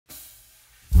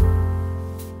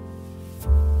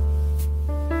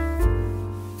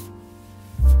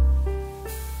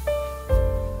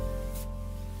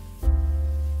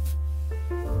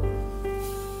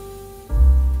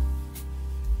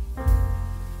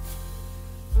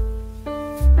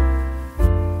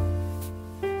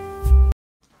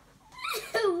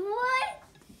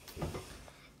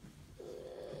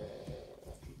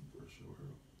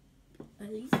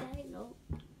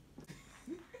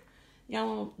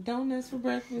y'all want donuts for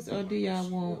breakfast or do y'all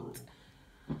want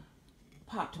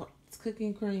Pop-Tarts,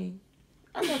 cookie cream?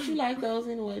 I thought you like those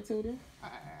anyway, Tootie.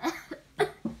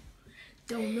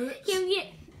 Donuts. Can we get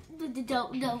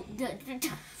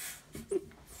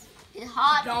it's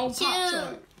hot. Dome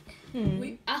Pop-Tart. Hmm.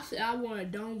 I said I want a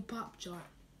Dome Pop-Tart.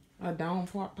 A Dome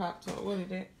Pop-Tart. What is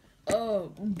that?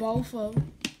 Both of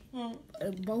them.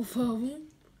 Both of them.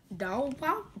 Dome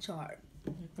Pop-Tart.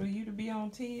 For you to be on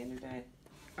 10 today?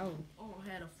 Oh, I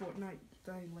had a Fortnite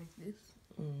thing like this.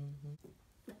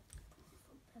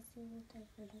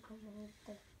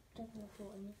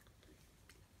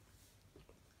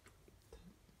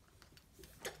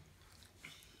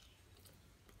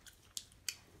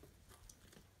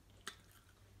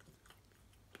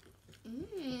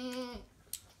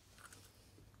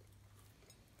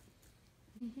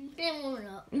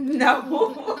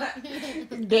 No.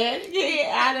 Daddy,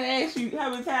 yeah, I'd ask you how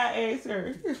many times I asked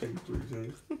her. 3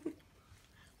 times.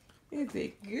 Is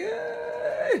it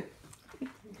good? You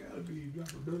gotta be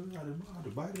dropping donuts out of the mouth to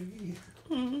bite it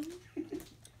in.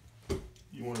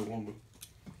 You want a woman?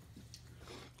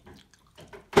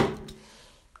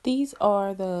 These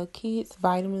are the kids'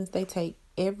 vitamins they take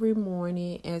every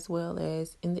morning as well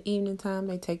as in the evening time.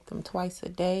 They take them twice a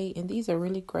day. And these are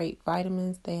really great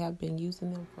vitamins. They have been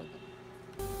using them for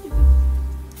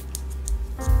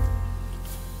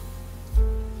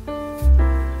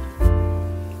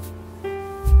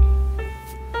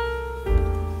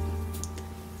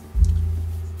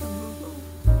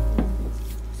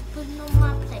Put it on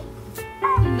my plate.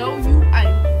 No, you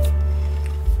ain't.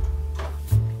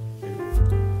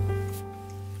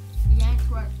 That's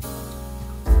right.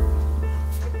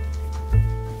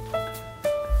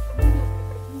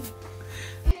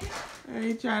 I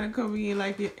ain't trying to come in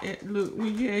like it. Look,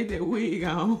 when you had that wig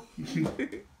on.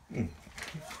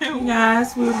 Hey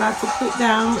guys, we're about to put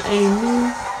down a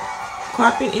new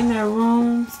carpet in their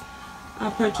rooms. I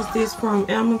purchased this from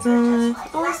Amazon.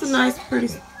 Oh, it's a nice, pretty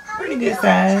good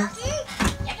size.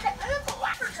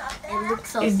 It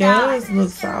looks so It soft. does look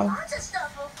soft.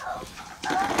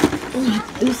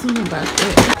 Do something about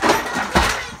that.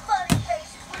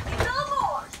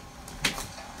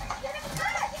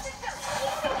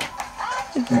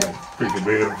 Pick the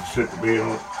bed up, set the bed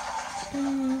up.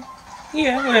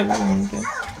 Yeah, whatever you want to do.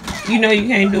 You know you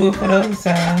can't do it for the other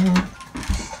side, huh?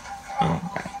 Oh,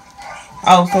 okay.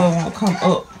 Oh, so it won't come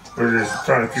up. We're just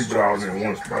trying to keep it all in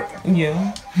one spot.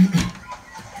 Yeah.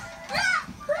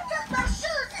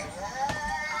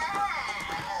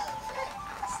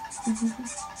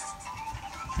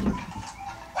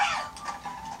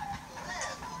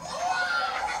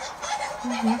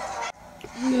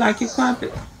 You like your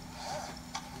carpet?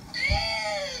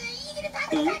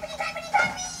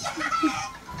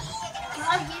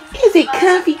 Is it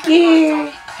comfy,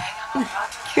 girl?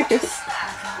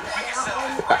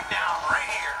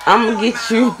 I'm gonna get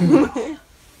you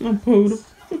my poodle.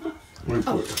 Wait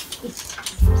for it.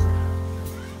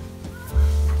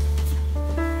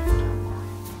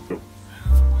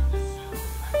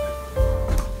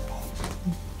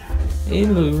 It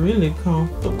look really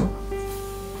comfortable.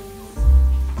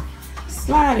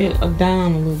 Slide it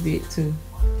down a little bit too.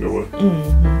 You know what?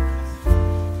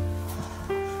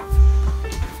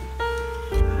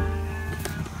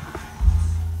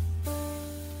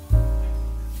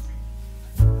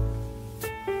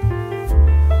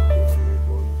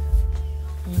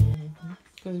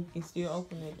 Because we can still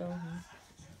open that door.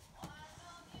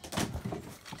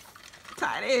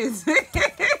 Tight is.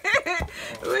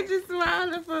 What you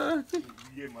smiling for? You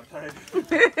get my title. You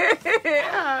get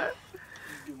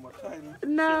my title.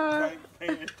 No. Tight,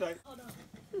 pants tight.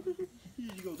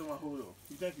 You go to my hold on.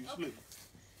 You think you slick?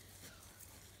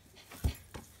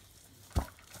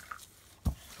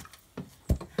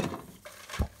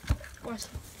 Watch.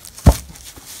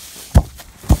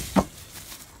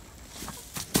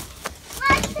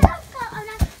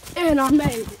 And I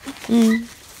made it.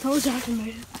 Told you I can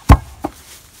make it.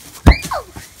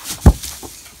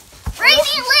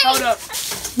 Hold up.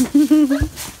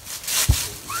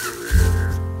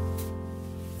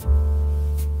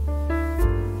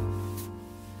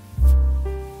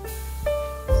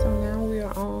 So now we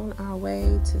are on our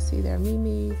way to see their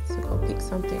Mimi to go pick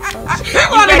something up.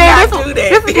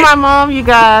 This is my mom, you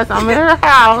guys. I'm in her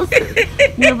house.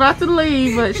 You're about to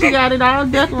leave, but she got it all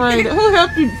decorated. Who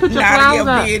helped you put your flowers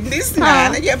up? Business,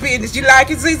 none of your business. You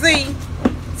like it, CZ?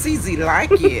 CZ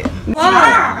like it.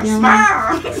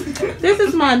 Smile. This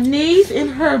is my niece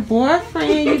and her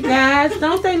boyfriend, you guys.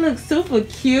 Don't they look super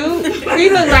cute? He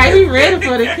look like he ready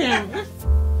for the camera.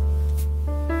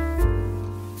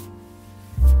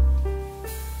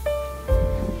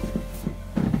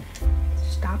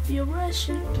 Stop your rush.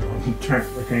 question.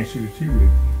 I can't see the TV.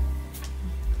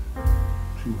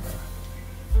 Too high.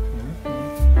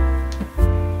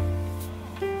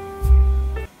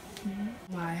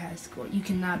 My high score. You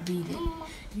cannot beat it.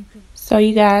 So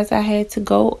you guys, I had to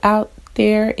go out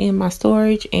there in my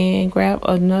storage and grab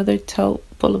another tote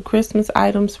full of Christmas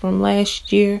items from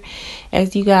last year.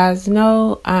 As you guys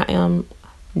know, I am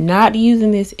not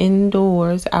using this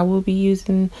indoors. I will be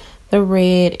using the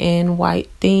red and white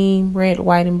theme, red,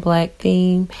 white, and black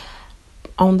theme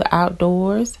on the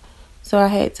outdoors. So I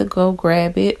had to go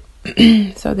grab it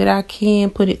so that I can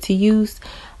put it to use.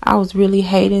 I was really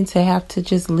hating to have to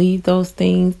just leave those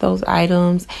things, those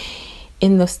items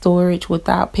in the storage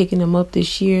without picking them up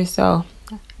this year. So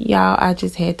y'all, I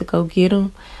just had to go get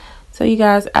them. So you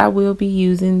guys, I will be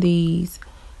using these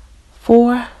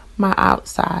for my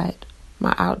outside,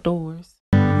 my outdoors.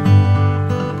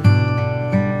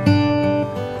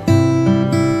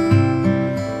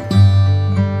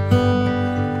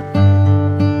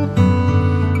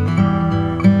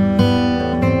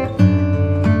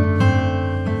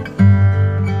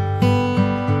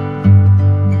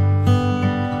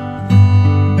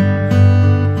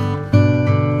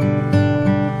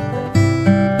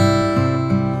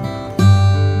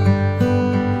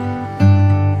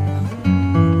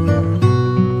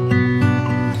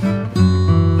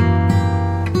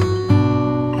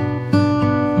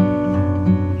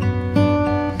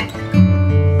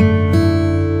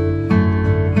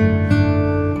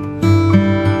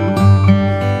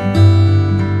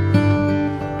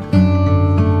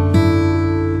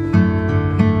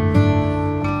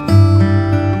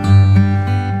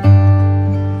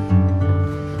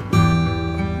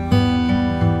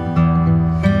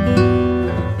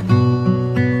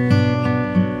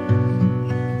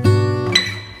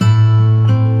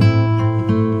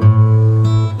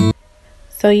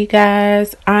 So you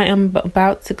guys, I am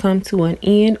about to come to an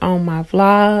end on my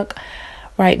vlog.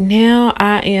 Right now,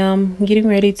 I am getting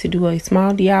ready to do a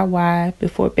small DIY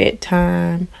before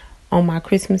bedtime on my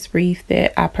Christmas wreath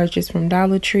that I purchased from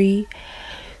Dollar Tree.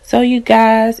 So you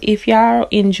guys, if y'all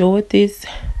enjoyed this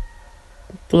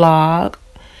vlog,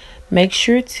 make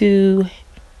sure to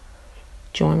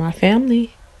join my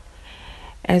family,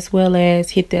 as well as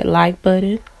hit that like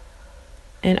button,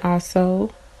 and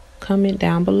also comment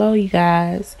down below, you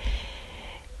guys.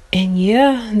 And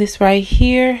yeah, this right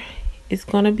here is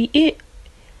gonna be it.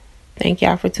 Thank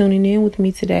y'all for tuning in with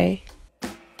me today.